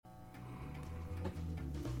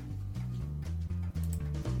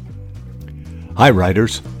Hi,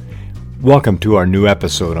 writers. Welcome to our new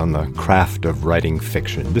episode on the craft of writing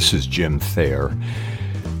fiction. This is Jim Thayer,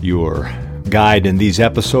 your guide in these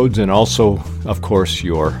episodes and also, of course,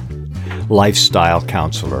 your lifestyle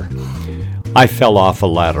counselor. I fell off a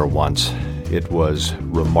ladder once. It was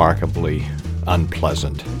remarkably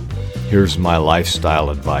unpleasant. Here's my lifestyle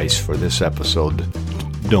advice for this episode.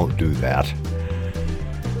 Don't do that.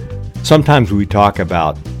 Sometimes we talk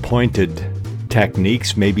about pointed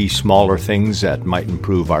techniques, maybe smaller things that might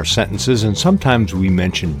improve our sentences, and sometimes we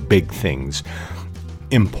mention big things,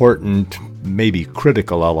 important, maybe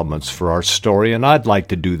critical elements for our story, and I'd like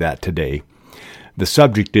to do that today. The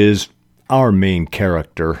subject is our main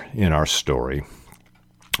character in our story,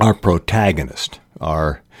 our protagonist,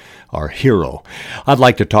 our hero. I'd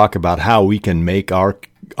like to talk about how we can make our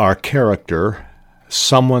character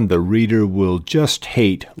someone the reader will just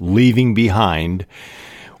hate leaving behind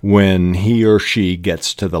when he or she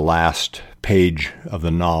gets to the last page of the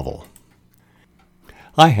novel.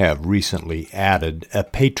 I have recently added a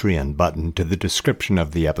Patreon button to the description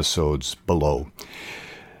of the episodes below.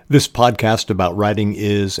 This podcast about writing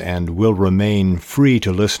is and will remain free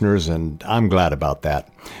to listeners, and I'm glad about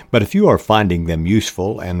that. But if you are finding them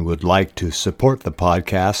useful and would like to support the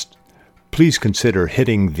podcast, please consider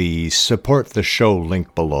hitting the Support the Show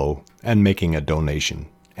link below and making a donation,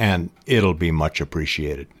 and it'll be much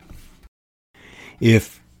appreciated.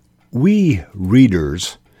 If we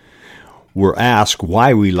readers were asked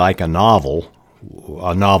why we like a novel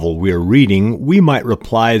we're reading, we might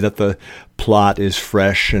reply that the plot is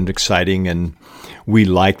fresh and exciting and we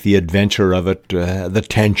like the adventure of it, the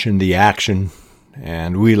tension, the action,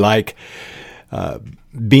 and we like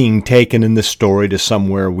being taken in the story to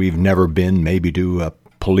somewhere we've never been, maybe to a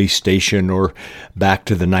police station or back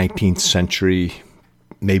to the 19th century,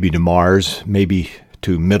 maybe to Mars, maybe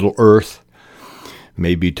to Middle Earth,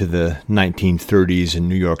 maybe to the 1930s in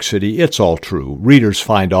New York City. It's all true. Readers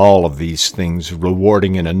find all of these things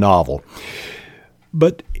rewarding in a novel.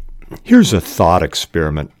 But here's a thought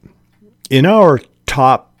experiment. In our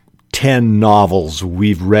top 10 novels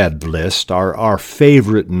we've read list, our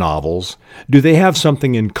favorite novels, do they have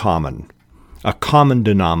something in common? A common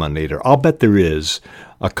denominator? I'll bet there is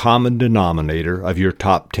a common denominator of your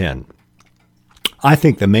top 10. I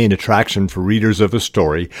think the main attraction for readers of a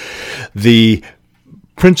story, the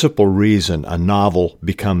principal reason a novel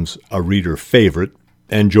becomes a reader favorite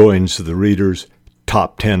and joins the reader's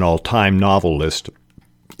top 10 all-time novel list,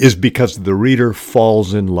 is because the reader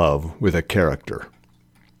falls in love with a character.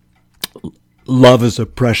 Love is a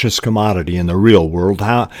precious commodity in the real world.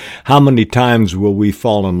 How many times will we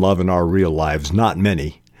fall in love in our real lives? Not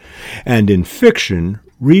many. And in fiction,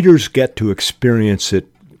 readers get to experience it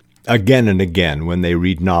again and again when they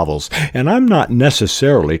read novels. And I'm not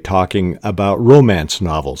necessarily talking about romance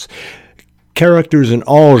novels. Characters in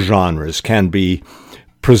all genres can be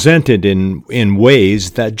presented in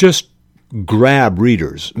ways that just grab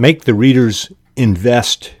readers, make the readers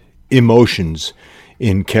invest emotions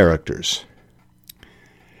in characters.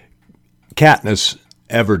 Katniss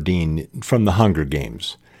Everdeen from The Hunger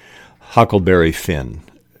Games, Huckleberry Finn,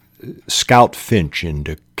 Scout Finch in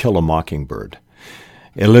To Kill a Mockingbird,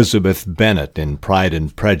 Elizabeth Bennet in Pride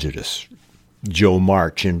and Prejudice, Jo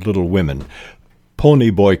March in Little Women,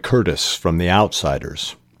 Ponyboy Curtis from The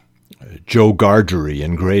Outsiders, Joe Gargery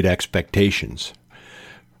in Great Expectations,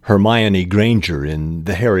 Hermione Granger in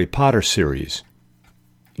the Harry Potter series,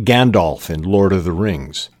 Gandalf in Lord of the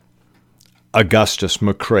Rings, Augustus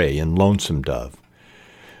McCrae in Lonesome Dove,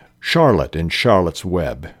 Charlotte in Charlotte's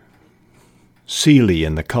Web, Celie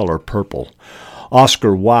in The Color Purple,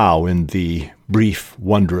 Oscar Wilde in The Brief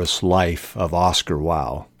Wondrous Life of Oscar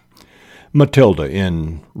Wilde, Matilda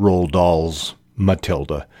in Roald Dahl's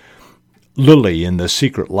Matilda, Lily in The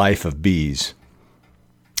Secret Life of Bees,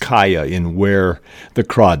 Kaya in Where the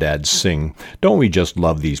Crawdads Sing. Don't we just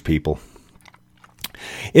love these people?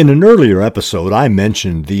 In an earlier episode, I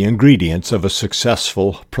mentioned the ingredients of a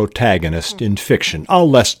successful protagonist in fiction. I'll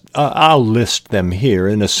list them here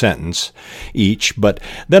in a sentence each, but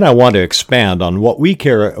then I want to expand on what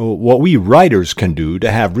we writers can do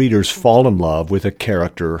to have readers fall in love with a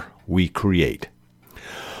character we create.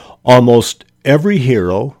 Almost every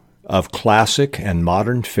hero of classic and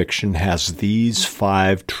modern fiction has these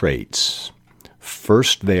 5 traits.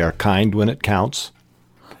 First, they are kind when it counts.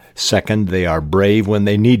 Second, they are brave when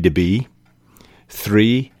they need to be.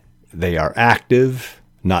 3, they are active,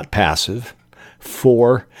 not passive.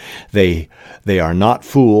 4, they are not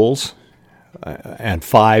fools. And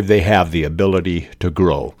 5, they have the ability to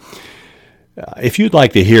grow. If you'd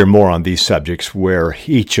like to hear more on these subjects where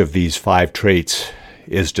each of these 5 traits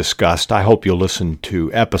is discussed, I hope you'll listen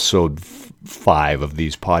to episode 5 of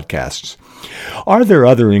these podcasts. Are there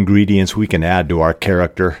other ingredients we can add to our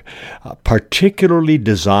character, particularly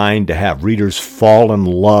designed to have readers fall in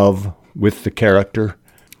love with the character?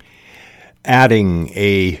 Adding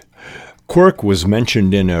a quirk was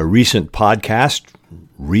mentioned in a recent podcast.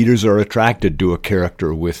 Readers are attracted to a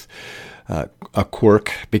character with a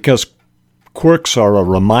quirk because quirks are a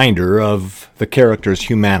reminder of the character's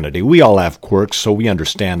humanity. We all have quirks, so we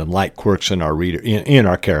understand and like quirks in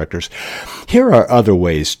our characters. Here are other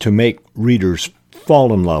ways to make readers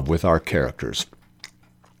fall in love with our characters.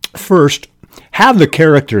 First, have the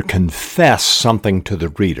character confess something to the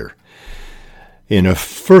reader. In a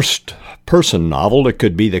first-person novel, it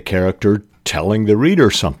could be the character telling the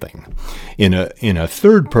reader something. In a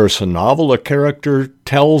third-person novel, a character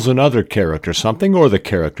tells another character something, or the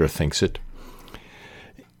character thinks it.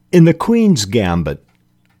 In The Queen's Gambit,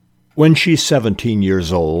 when she's 17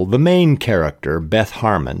 years old, the main character, Beth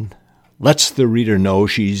Harmon, lets the reader know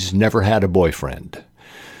she's never had a boyfriend.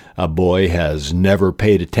 A boy has never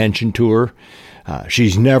paid attention to her.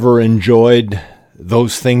 She's never enjoyed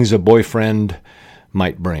those things a boyfriend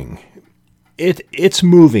might bring. It's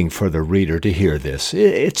moving for the reader to hear this.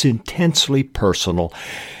 It's intensely personal,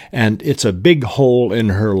 and it's a big hole in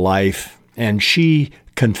her life, and she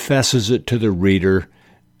confesses it to the reader,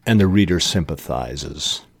 and the reader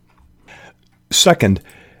sympathizes. Second,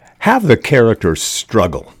 have the characters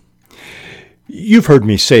struggle. You've heard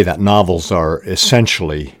me say that novels are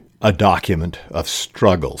essentially a document of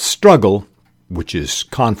struggle. Struggle, which is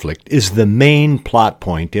conflict, is the main plot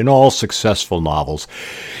point in all successful novels.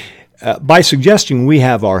 By suggesting we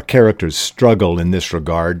have our characters struggle in this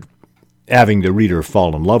regard, having the reader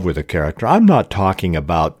fall in love with a character, I'm not talking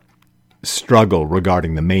about struggle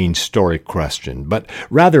regarding the main story question, but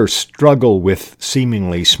rather struggle with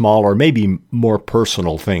seemingly small or maybe more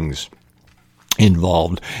personal things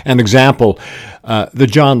involved. An example, the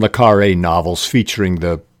John le Carré novels featuring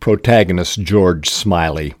the protagonist George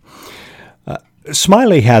Smiley.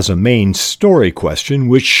 Smiley has a main story question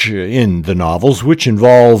which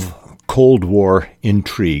involve Cold War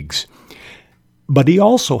intrigues. But he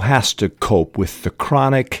also has to cope with the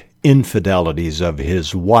chronic infidelities of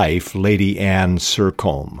his wife, Lady Anne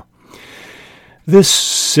Sercombe. This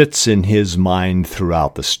sits in his mind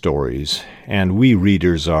throughout the stories, and we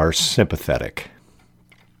readers are sympathetic.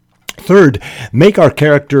 Third, make our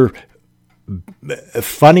character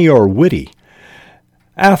funny or witty.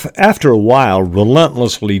 After a while,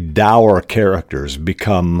 relentlessly dour characters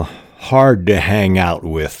become hard to hang out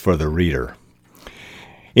with for the reader.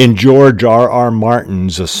 In George R.R.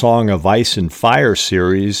 Martin's A Song of Ice and Fire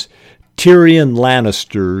series, Tyrion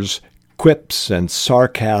Lannister's quips and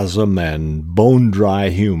sarcasm and bone-dry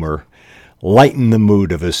humor lighten the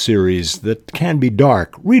mood of a series that can be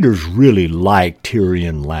dark. Readers really like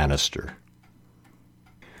Tyrion Lannister.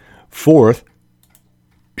 Fourth,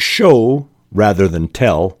 show rather than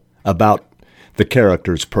tell about the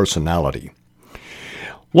character's personality.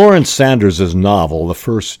 Lawrence Sanders' novel, The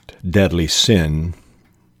First Deadly Sin,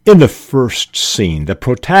 in the first scene, the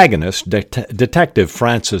protagonist, Detective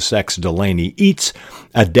Francis X. Delaney, eats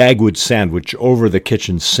a Dagwood sandwich over the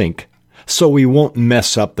kitchen sink so he won't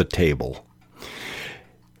mess up the table.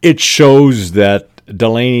 It shows that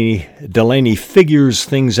Delaney figures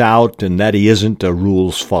things out and that he isn't a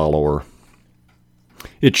rules follower.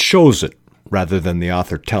 It shows it rather than the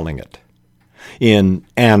author telling it. In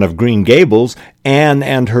Anne of Green Gables, Anne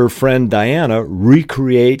and her friend Diana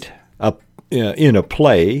recreate in a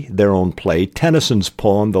play, their own play, Tennyson's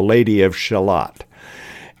poem, The Lady of Shalott,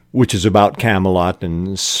 which is about Camelot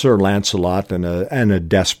and Sir Lancelot and a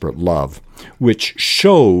desperate love, which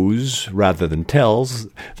shows, rather than tells,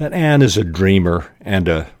 that Anne is a dreamer and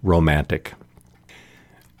a romantic.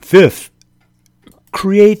 Fifth,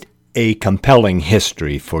 create a compelling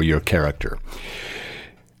history for your character.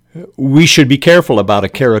 We should be careful about a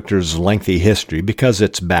character's lengthy history because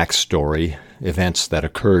its backstory, events that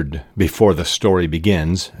occurred before the story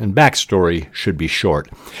begins, and backstory should be short.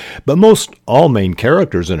 But most all main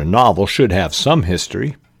characters in a novel should have some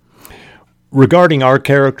history. Regarding our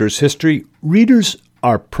character's history, readers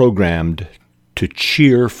are programmed to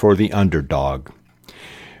cheer for the underdog.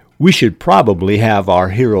 We should probably have our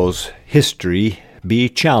hero's history be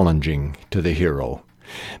challenging to the hero.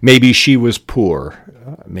 Maybe she was poor.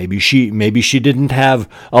 Maybe she didn't have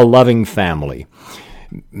a loving family.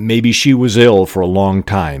 Maybe she was ill for a long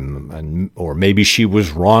time, or maybe she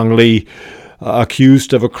was wrongly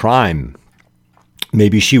accused of a crime.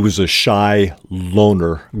 Maybe she was a shy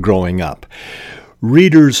loner growing up.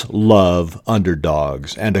 Readers love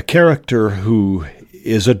underdogs, and a character who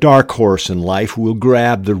is a dark horse in life will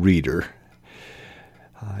grab the reader.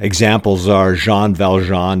 Examples are Jean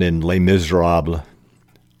Valjean in Les Miserables,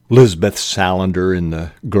 Lisbeth Salander in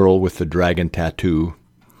The Girl with the Dragon Tattoo,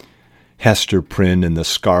 Hester Prynne in The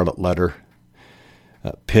Scarlet Letter,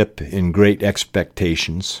 Pip in Great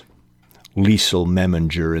Expectations, Liesel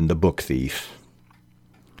Meminger in The Book Thief.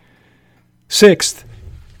 Sixth,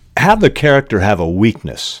 have the character have a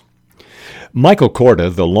weakness. Michael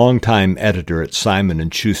Korda, the longtime editor at Simon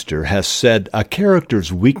 & Schuster, has said a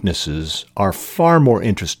character's weaknesses are far more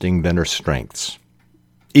interesting than her strengths.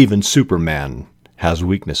 Even Superman has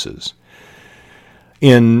weaknesses.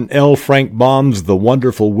 In L. Frank Baum's The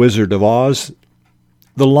Wonderful Wizard of Oz,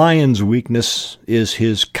 the lion's weakness is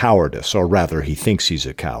his cowardice, or rather, he thinks he's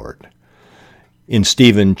a coward. In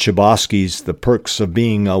Stephen Chbosky's The Perks of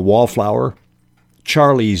Being a Wallflower,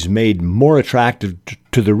 Charlie's made more attractive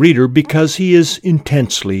to the reader because he is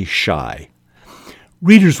intensely shy.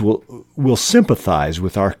 Readers will sympathize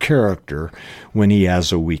with our character when he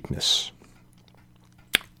has a weakness.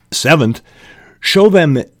 Seventh, show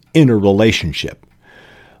them in a relationship.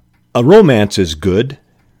 A romance is good,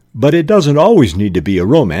 but it doesn't always need to be a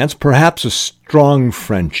romance. Perhaps a strong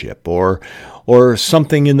friendship or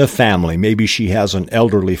something in the family. Maybe she has an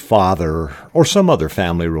elderly father or some other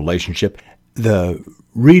family relationship. The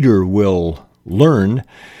reader will learn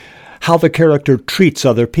how the character treats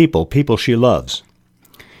other people she loves.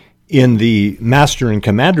 In the Master and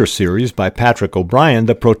Commander series by Patrick O'Brian,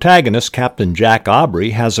 the protagonist, Captain Jack Aubrey,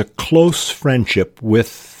 has a close friendship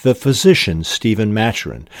with the physician, Stephen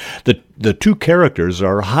Maturin. The two characters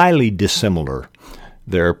are highly dissimilar.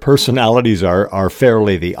 Their personalities are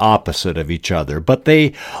fairly the opposite of each other, but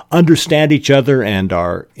they understand each other and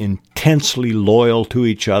are intensely loyal to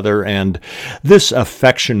each other, and this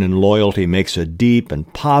affection and loyalty makes a deep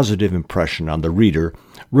and positive impression on the reader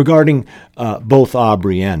regarding both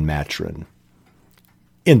Aubrey and Maturin.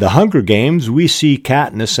 In The Hunger Games, we see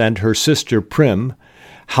Katniss and her sister Prim,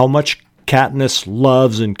 how much Katniss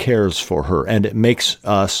loves and cares for her, and it makes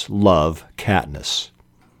us love Katniss.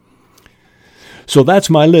 So that's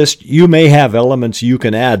my list. You may have elements you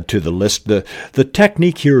can add to the list. The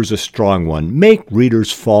technique here is a strong one. Make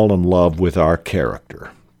readers fall in love with our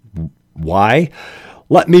character. Why?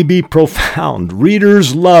 Let me be profound.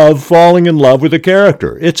 Readers love falling in love with a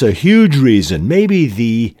character. It's a huge reason, maybe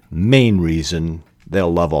the main reason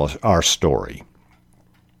they'll love our story.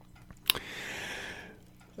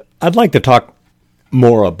 I'd like to talk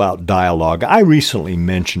more about dialogue. I recently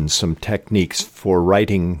mentioned some techniques for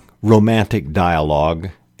writing romantic dialogue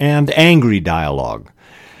and angry dialogue.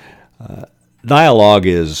 Dialogue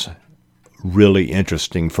is really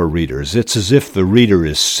interesting for readers. It's as if the reader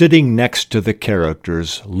is sitting next to the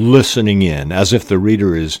characters, listening in, as if the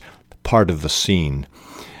reader is part of the scene.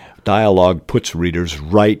 Dialogue puts readers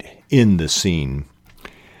right in the scene.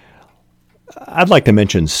 I'd like to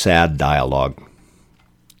mention sad dialogue.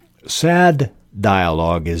 Sad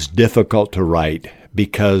dialogue is difficult to write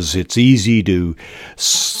because it's easy to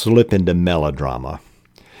slip into melodrama.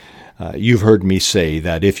 You've heard me say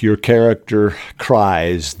that if your character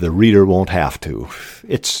cries, the reader won't have to.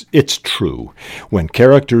 It's true. When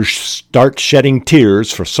characters start shedding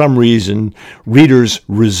tears, for some reason, readers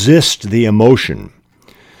resist the emotion.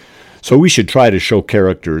 So we should try to show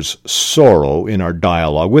characters sorrow in our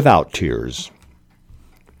dialogue without tears.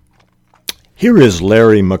 Here is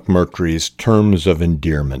Larry McMurtry's Terms of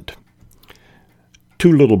Endearment.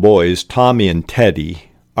 Two little boys, Tommy and Teddy,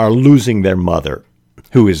 are losing their mother,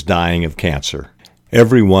 who is dying of cancer.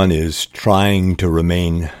 Everyone is trying to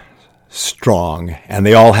remain strong, and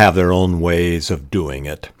they all have their own ways of doing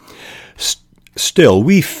it. Still,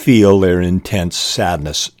 we feel their intense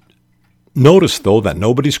sadness. Notice, though, that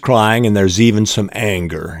nobody's crying and there's even some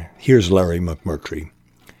anger. Here's Larry McMurtry.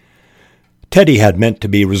 Teddy had meant to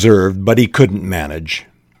be reserved, but he couldn't manage.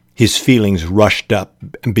 His feelings rushed up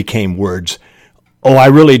and became words. "Oh, I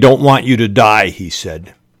really don't want you to die," he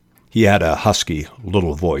said. He had a husky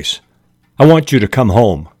little voice. "I want you to come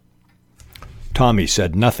home." Tommy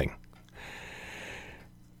said nothing.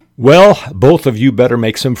 "Well, both of you better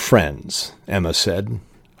make some friends," Emma said.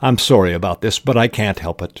 "I'm sorry about this, but I can't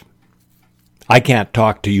help it. I can't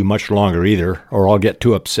talk to you much longer either, or I'll get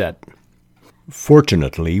too upset."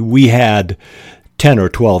 Fortunately, we had 10 or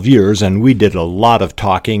 12 years, and we did a lot of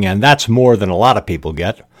talking, and that's more than a lot of people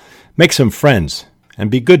get. Make some friends, and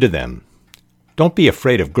be good to them. Don't be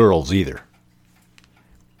afraid of girls either.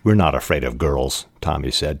 "We're not afraid of girls," Tommy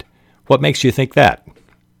said. "What makes you think that?"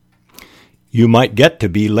 "You might get to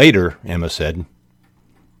be later," Emma said.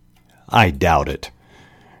 "I doubt it,"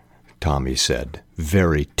 Tommy said,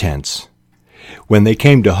 very tense. When they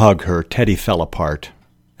came to hug her, Teddy fell apart,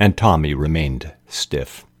 and Tommy remained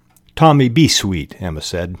stiff. Tommy, be sweet, Emma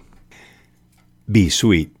said. Be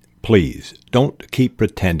sweet, please. Don't keep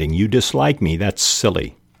pretending you dislike me. That's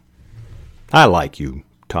silly. I like you,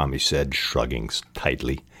 Tommy said, shrugging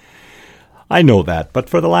tightly. I know that, but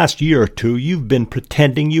for the last year or two you've been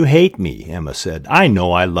pretending you hate me, Emma said. I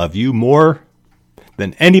know I love you more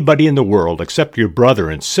than anybody in the world except your brother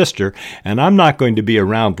and sister, and I'm not going to be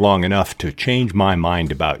around long enough to change my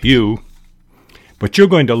mind about you. But you're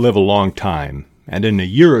going to live a long time, and in a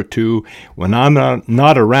year or two, when I'm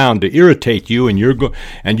not around to irritate you, and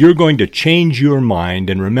you're going to change your mind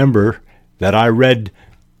and remember that I read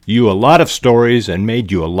you a lot of stories and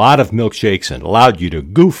made you a lot of milkshakes and allowed you to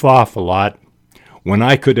goof off a lot when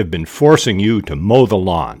I could have been forcing you to mow the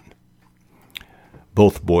lawn.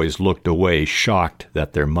 Both boys looked away, shocked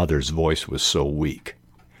that their mother's voice was so weak.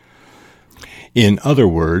 In other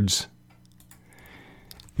words,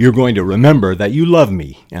 you're going to remember that you love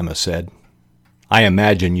me, Emma said. I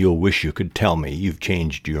imagine you'll wish you could tell me you've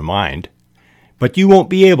changed your mind, but you won't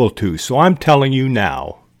be able to, so I'm telling you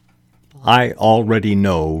now. I already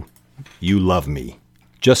know you love me,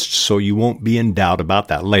 just so you won't be in doubt about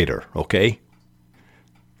that later, okay?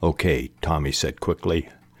 Okay, Tommy said quickly,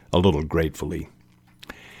 a little gratefully.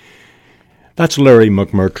 That's Larry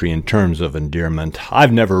McMurtry in terms of endearment.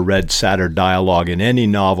 I've never read sadder dialogue in any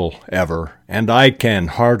novel ever, and I can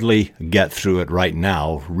hardly get through it right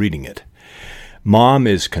now reading it. Mom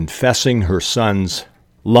is confessing her son's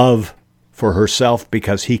love for herself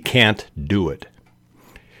because he can't do it.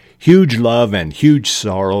 Huge love and huge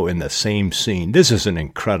sorrow in the same scene. This is an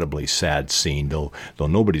incredibly sad scene, though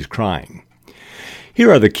nobody's crying.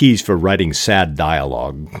 Here are the keys for writing sad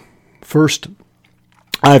dialogue. First,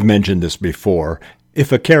 I've mentioned this before.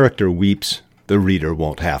 If a character weeps, the reader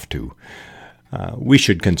won't have to. We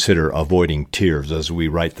should consider avoiding tears as we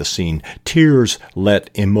write the scene. Tears let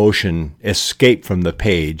emotion escape from the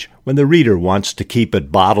page when the reader wants to keep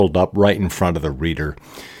it bottled up right in front of the reader.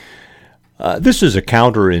 This is a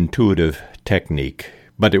counterintuitive technique,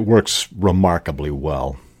 but it works remarkably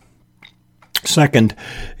well. Second,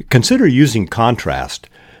 consider using contrast.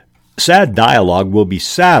 Sad dialogue will be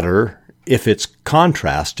sadder if it's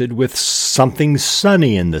contrasted with something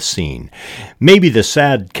sunny in the scene. Maybe the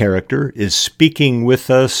sad character is speaking with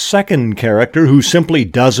a second character who simply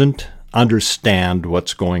doesn't understand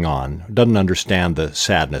what's going on, doesn't understand the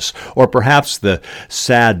sadness. Or perhaps the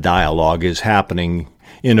sad dialogue is happening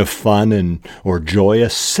in a fun or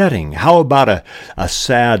joyous setting. How about a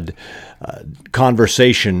sad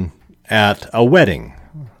conversation at a wedding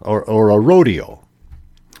or a rodeo?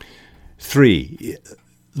 3.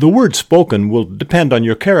 The word spoken will depend on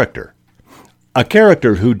your character. A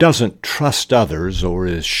character who doesn't trust others or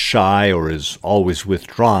is shy or is always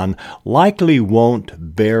withdrawn likely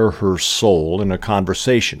won't bare her soul in a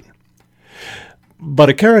conversation. But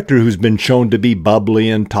a character who's been shown to be bubbly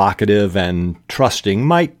and talkative and trusting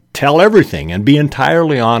might tell everything and be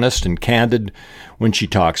entirely honest and candid when she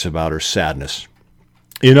talks about her sadness.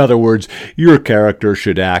 In other words, your character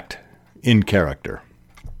should act in character.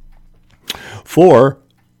 4.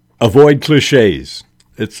 Avoid cliches.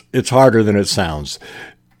 It's harder than it sounds.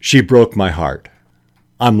 She broke my heart.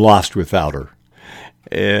 I'm lost without her.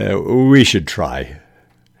 We should try.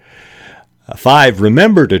 5.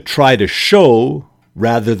 Remember to try to show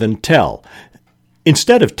rather than tell.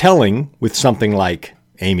 Instead of telling with something like,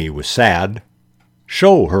 Amy was sad,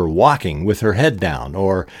 show her walking with her head down,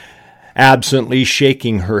 or absently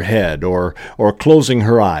shaking her head, or closing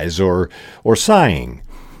her eyes, or sighing,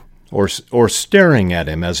 or staring at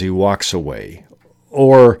him as he walks away,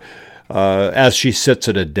 or as she sits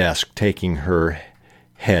at a desk taking her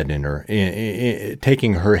head in her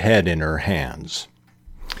hands.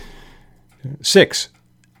 6.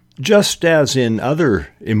 Just as in other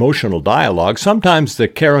emotional dialogue, sometimes the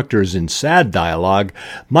characters in sad dialogue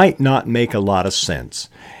might not make a lot of sense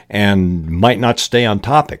and might not stay on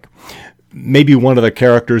topic. Maybe one of the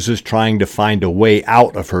characters is trying to find a way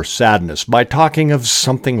out of her sadness by talking of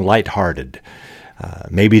something lighthearted.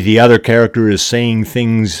 Maybe the other character is saying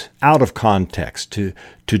things out of context to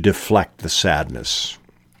deflect the sadness.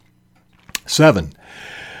 7.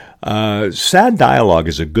 Sad dialogue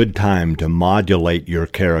is a good time to modulate your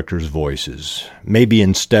characters' voices. Maybe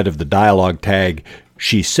instead of the dialogue tag,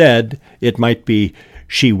 she said, it might be,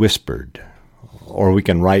 she whispered. Or we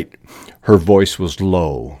can write, her voice was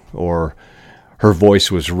low, or her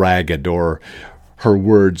voice was ragged, or her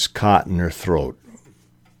words caught in her throat,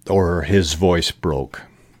 or his voice broke.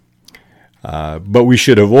 But we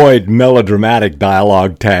should avoid melodramatic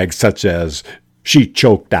dialogue tags such as, she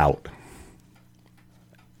choked out.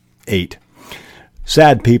 8.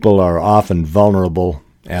 Sad people are often vulnerable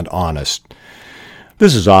and honest.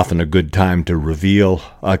 This is often a good time to reveal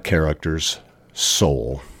a character's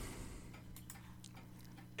soul.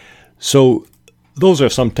 So, those are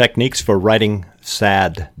some techniques for writing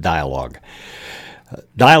sad dialogue.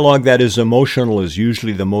 Dialogue that is emotional is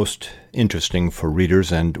usually the most interesting for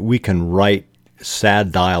readers, and we can write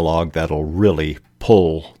sad dialogue that'll really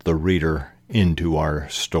pull the reader into our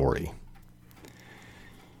story.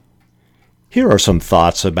 Here are some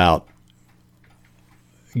thoughts about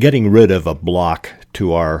getting rid of a block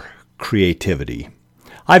to our creativity.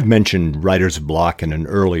 I've mentioned writer's block in an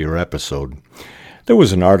earlier episode. There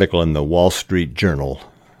was an article in the Wall Street Journal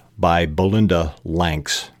by Belinda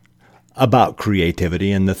Lanks about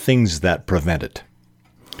creativity and the things that prevent it.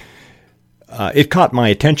 It caught my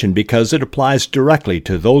attention because it applies directly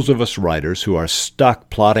to those of us writers who are stuck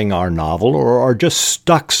plotting our novel or are just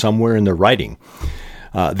stuck somewhere in the writing.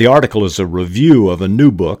 The article is a review of a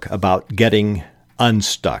new book about getting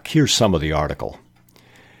unstuck. Here's some of the article.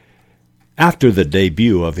 After the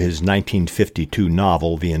debut of his 1952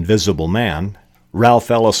 novel, The Invisible Man, Ralph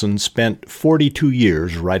Ellison spent 42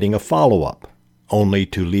 years writing a follow-up, only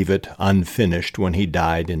to leave it unfinished when he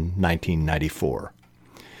died in 1994.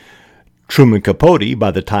 Truman Capote,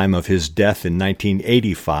 by the time of his death in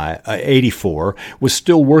 1984, was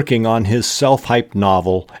still working on his self-hyped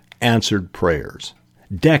novel, Answered Prayers,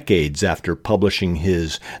 decades after publishing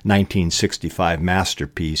his 1965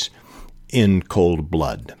 masterpiece, In Cold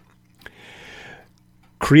Blood.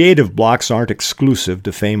 Creative blocks aren't exclusive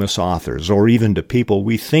to famous authors or even to people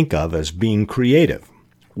we think of as being creative.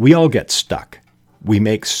 We all get stuck. We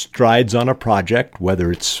make strides on a project,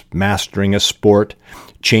 whether it's mastering a sport,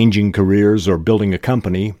 changing careers, or building a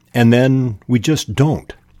company, and then we just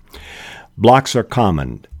don't. Blocks are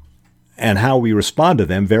common, and how we respond to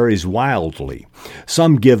them varies wildly.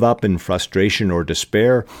 Some give up in frustration or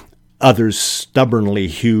despair. Others stubbornly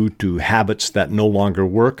hew to habits that no longer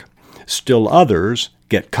work. Still others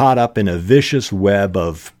get caught up in a vicious web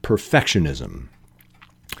of perfectionism.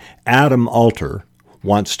 Adam Alter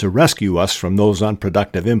wants to rescue us from those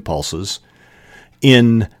unproductive impulses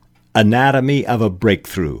in Anatomy of a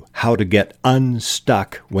Breakthrough, How to Get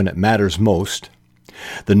Unstuck When It Matters Most.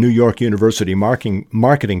 The New York University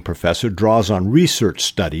marketing professor draws on research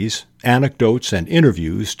studies, anecdotes, and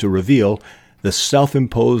interviews to reveal the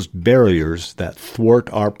self-imposed barriers that thwart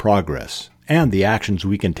our progress and the actions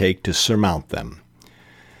we can take to surmount them.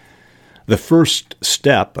 The first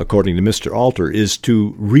step, according to Mr. Alter, is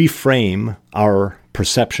to reframe our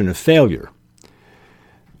perception of failure.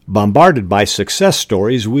 Bombarded by success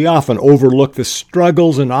stories, we often overlook the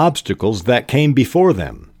struggles and obstacles that came before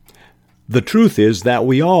them. The truth is that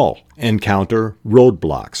we all encounter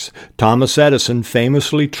roadblocks. Thomas Edison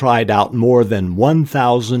famously tried out more than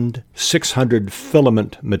 1,600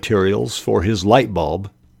 filament materials for his light bulb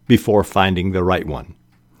before finding the right one.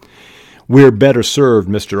 We're better served,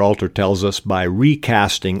 Mr. Alter tells us, by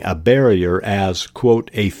recasting a barrier as, quote,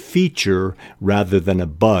 a feature rather than a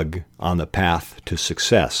bug on the path to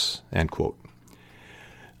success, end quote.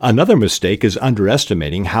 Another mistake is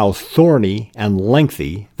underestimating how thorny and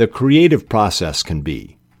lengthy the creative process can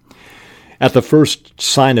be. At the first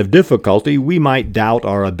sign of difficulty, we might doubt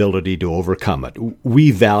our ability to overcome it.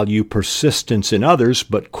 We value persistence in others,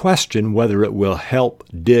 but question whether it will help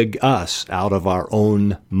dig us out of our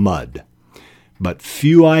own mud. But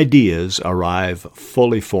few ideas arrive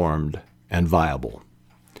fully formed and viable.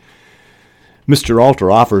 Mr. Alter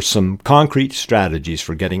offers some concrete strategies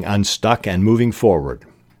for getting unstuck and moving forward.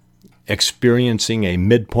 Experiencing a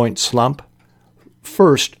midpoint slump?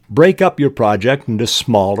 First, break up your project into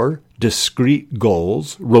smaller, discrete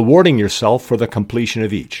goals, rewarding yourself for the completion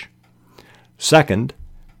of each. Second,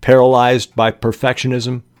 paralyzed by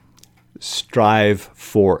perfectionism? Strive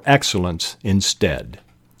for excellence instead.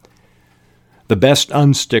 The best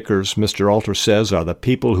unstickers, Mr. Alter says, are the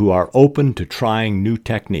people who are open to trying new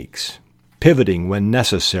techniques, pivoting when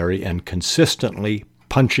necessary, and consistently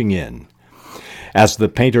punching in. As the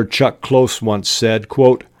painter Chuck Close once said,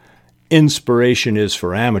 quote, inspiration is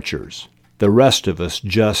for amateurs. The rest of us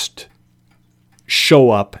just show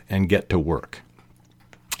up and get to work.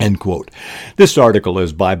 End quote. This article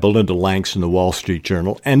is by Belinda Lanks in the Wall Street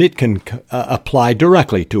Journal, and it can apply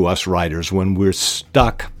directly to us writers when we're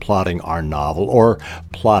stuck plotting our novel or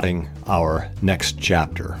plotting our next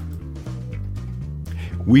chapter.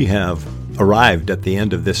 We have arrived at the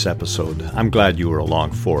end of this episode. I'm glad you were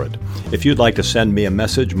along for it. If you'd like to send me a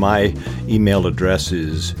message, my email address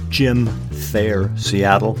is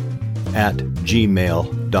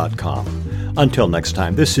jimthayer@gmail.com. Until next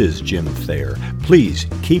time, this is Jim Thayer. Please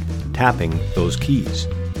keep tapping those keys.